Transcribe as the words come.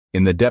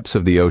In the depths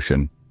of the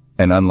ocean,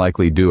 an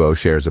unlikely duo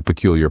shares a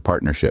peculiar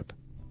partnership.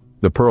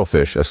 The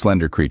pearlfish, a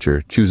slender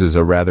creature, chooses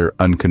a rather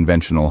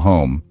unconventional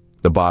home,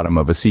 the bottom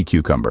of a sea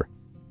cucumber.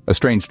 A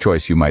strange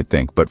choice, you might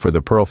think, but for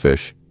the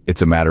pearlfish,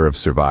 it's a matter of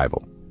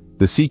survival.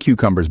 The sea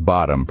cucumber's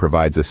bottom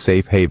provides a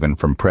safe haven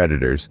from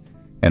predators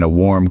and a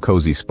warm,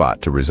 cozy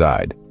spot to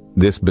reside.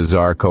 This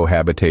bizarre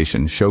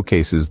cohabitation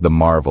showcases the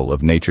marvel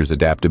of nature's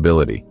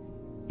adaptability.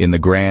 In the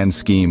grand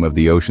scheme of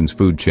the ocean's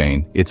food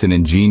chain, it's an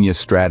ingenious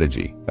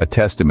strategy, a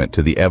testament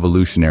to the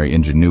evolutionary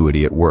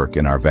ingenuity at work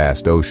in our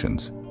vast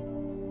oceans.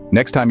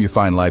 Next time you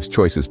find life's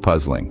choices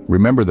puzzling,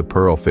 remember the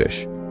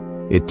pearlfish.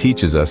 It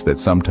teaches us that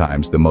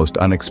sometimes the most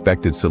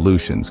unexpected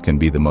solutions can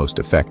be the most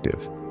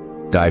effective.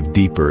 Dive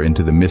deeper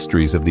into the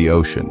mysteries of the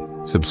ocean,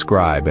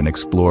 subscribe and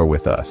explore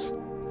with us.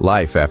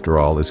 Life, after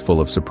all, is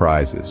full of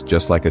surprises,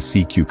 just like a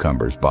sea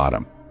cucumber's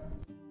bottom.